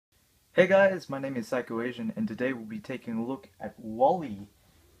Hey guys, my name is PsychoAzian and today we'll be taking a look at Wall-E,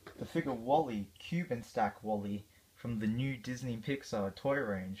 the figure Wall-E, Cube and Stack Wall-E from the new Disney Pixar toy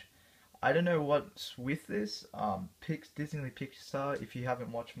range. I don't know what's with this. Disney Pixar, if you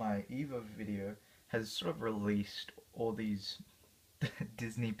haven't watched my Eva video, has sort of released all these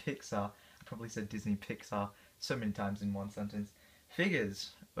Disney Pixar, I probably said Disney Pixar so many times in one sentence,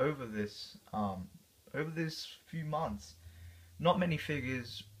 figures over this few months. Not many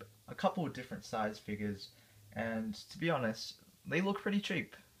figures, a couple of different size figures, and to be honest, they look pretty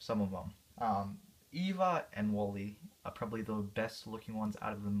cheap, some of them. Eva and Wally are probably the best looking ones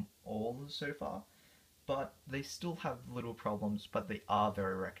out of them all so far, but they still have little problems, but they are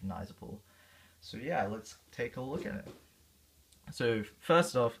very recognizable. So yeah, let's take a look at it. So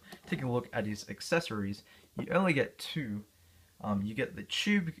first off, taking a look at his accessories, you only get two. You get the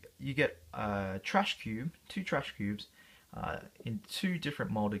tube, you get a trash cube, two trash cubes, in two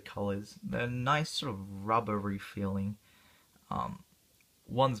different molded colors. They're nice sort of rubbery feeling.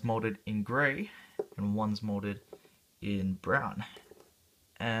 One's molded in grey and one's molded in brown.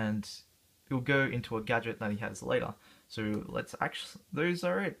 And it'll go into a gadget that he has later. So let's actually, those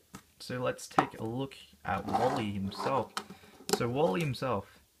are it. So let's take a look at Wally himself. So Wally himself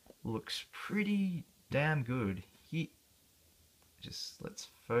looks pretty damn good. Let's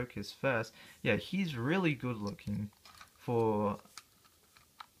focus first. Yeah, he's really good looking for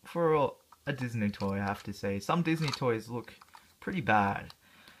a Disney toy, I have to say. Some Disney toys look pretty bad,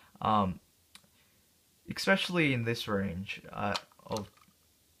 especially in this range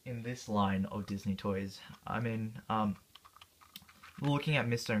in this line of Disney toys. I mean, looking at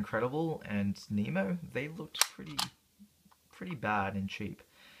Mr. Incredible and Nemo, they looked pretty bad and cheap.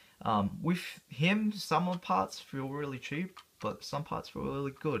 With him, some parts feel really cheap, but some parts feel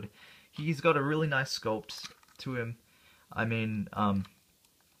really good. He's got a really nice sculpt to him. I mean,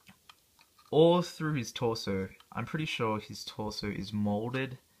 all through his torso, I'm pretty sure his torso is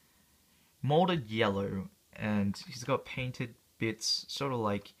molded yellow, and he's got painted bits, sort of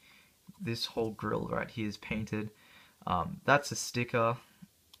like this whole grill right here is painted. That's a sticker.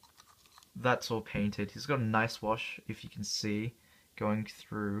 That's all painted. He's got a nice wash, if you can see, going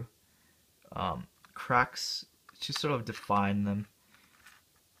through cracks to sort of define them,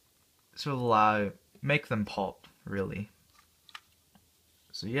 sort of make them pop, really.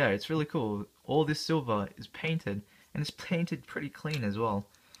 So yeah, it's really cool. All this silver is painted, and it's painted pretty clean as well.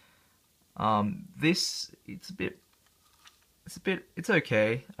 It's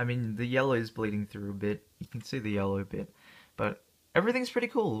okay. I mean, the yellow is bleeding through a bit. You can see the yellow bit, but everything's pretty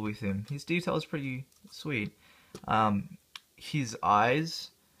cool with him. His detail is pretty sweet. His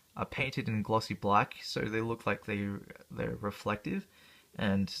eyes are painted in glossy black, so they look like they're reflective,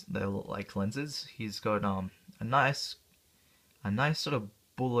 and they look like lenses. He's got a nice sort of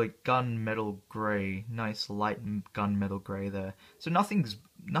bullet gunmetal grey, nice light gunmetal grey there. So nothing's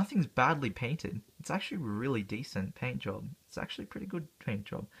badly painted. It's actually a really decent paint job. It's actually a pretty good paint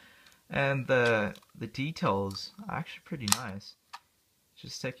job, and the details are actually pretty nice.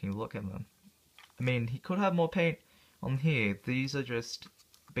 Just taking a look at them. I mean, he could have more paint on here. These are just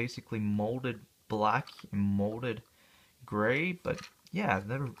basically molded black and molded grey, but yeah,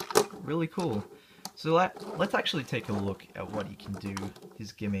 they're really cool. So let's actually take a look at what he can do,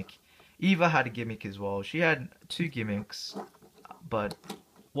 his gimmick. Eva had a gimmick as well. She had two gimmicks, but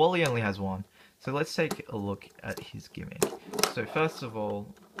Wally only has one. So let's take a look at his gimmick. So first of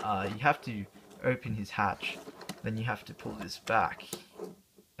all, you have to open his hatch, then you have to pull this back,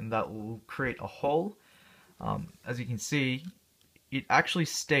 and that will create a hole. As you can see, it actually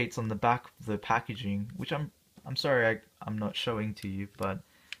states on the back of the packaging, which I'm sorry I'm not showing to you, but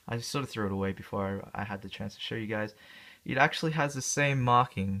I just sort of threw it away before I had the chance to show you guys. It actually has the same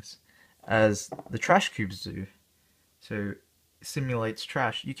markings as the trash cubes do. So it simulates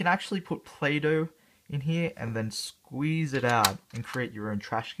trash. You can actually put Play-Doh in here and then squeeze it out and create your own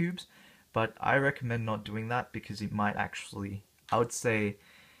trash cubes, but I recommend not doing that because it might actually, I would say,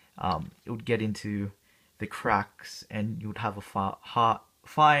 it would get into the cracks and you would have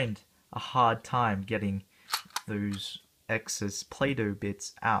find a hard time getting those excess Play-Doh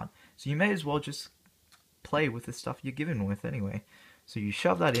bits out. So you may as well just play with the stuff you're given with anyway. So you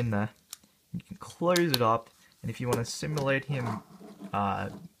shove that in there, you can close it up, and if you want to simulate him,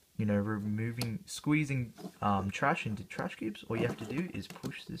 you know, squeezing trash into trash cubes, all you have to do is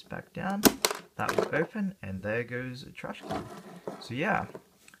push this back down, that will open, and there goes a trash cube. So yeah,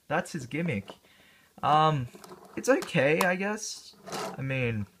 that's his gimmick. It's okay, I guess. I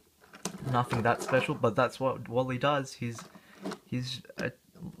mean, nothing that special, but that's what Wally does. He's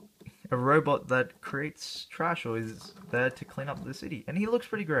a robot that creates trash or is there to clean up the city. And he looks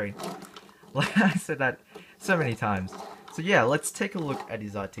pretty great. Like I said that so many times. So yeah, let's take a look at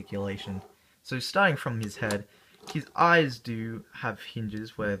his articulation. So starting from his head, his eyes do have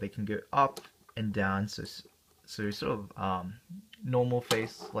hinges where they can go up and down. So sort of normal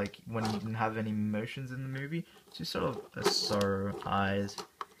face, like when he didn't have any emotions in the movie. So sort of a sorrow eyes,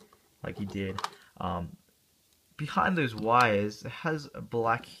 like he did. Behind those wires, it has a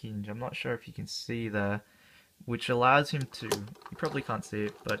black hinge. I'm not sure if you can see there, which allows him to, you probably can't see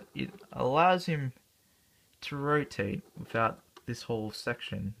it, but it allows him to rotate without this whole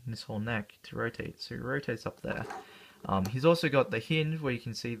section, this whole neck to rotate. So he rotates up there. He's also got the hinge where you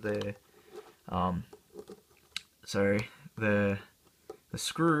can see the, the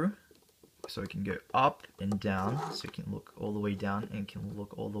screw, so it can go up and down, so it can look all the way down and can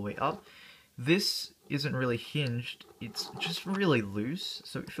look all the way up. This isn't really hinged, it's just really loose,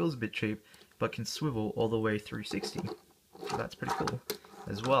 so it feels a bit cheap, but can swivel all the way 360. So that's pretty cool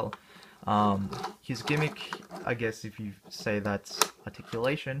as well. His gimmick, I guess if you say that's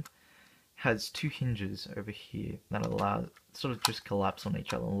articulation, has two hinges over here that allow, sort of just collapse on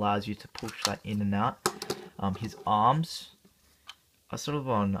each other, and allows you to push that in and out. His arms are sort of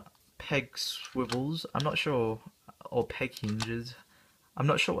on peg swivels, I'm not sure, or peg hinges. I'm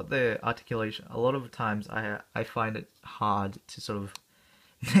not sure what the articulation, a lot of times I find it hard to sort of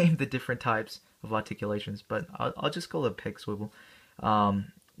name the different types of articulations, but I'll just call it a peg swivel,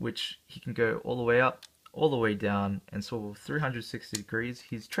 which he can go all the way up, all the way down, and swivel 360 degrees.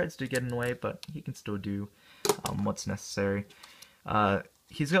 His treads do get in the way, but he can still do what's necessary.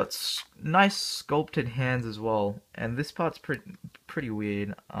 He's got nice sculpted hands as well, and this part's pretty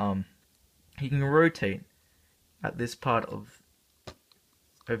weird. He can rotate at this part of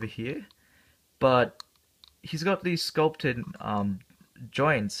over here, but he's got these sculpted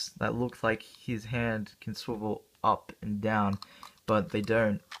joints that look like his hand can swivel up and down, but they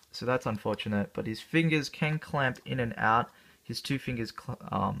don't, so that's unfortunate. But his fingers can clamp in and out. His two fingers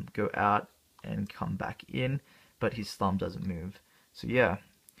go out and come back in, but his thumb doesn't move. So yeah,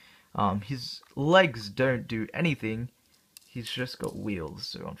 his legs don't do anything. He's just got wheels,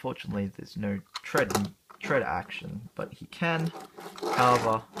 so unfortunately there's no tread action, but he can,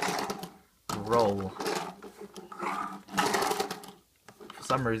 however, roll. For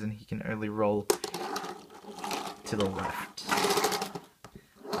some reason he can only roll to the left.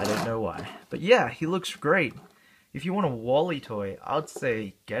 I don't know why. But yeah, he looks great. If you want a Wall-E toy, I'd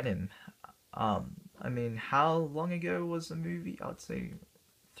say get him. I mean, how long ago was the movie? I'd say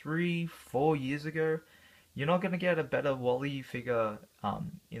 3-4 years ago. You're not going to get a better Wall-E figure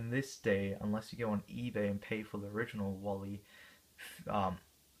in this day unless you go on eBay and pay for the original Wall-E. I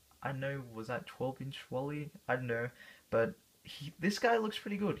don't know, was that 12-inch Wall-E? I don't know, but this guy looks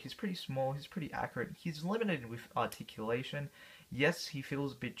pretty good. He's pretty small, he's pretty accurate. He's limited with articulation. Yes, he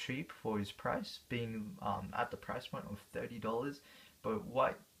feels a bit cheap for his price, being at the price point of $30,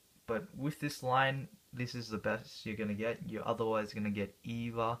 but with this line, this is the best you're going to get. You're otherwise going to get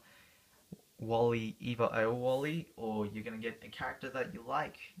either Wall-E, Wall-E, or you're going to get a character that you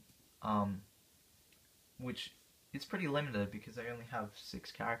like, which is pretty limited because they only have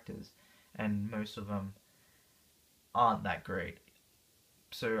 6 characters, and most of them aren't that great.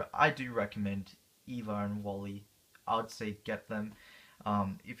 So I do recommend Eva and Wall-E. I would say get them.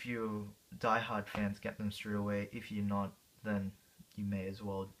 If you're diehard fans, get them straight away. If you're not, then you may as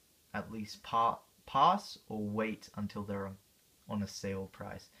well at least pass or wait until they're on a sale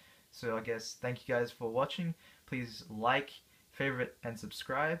price. So I guess thank you guys for watching. Please like, favorite, and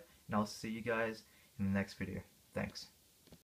subscribe, and I'll see you guys in the next video. Thanks.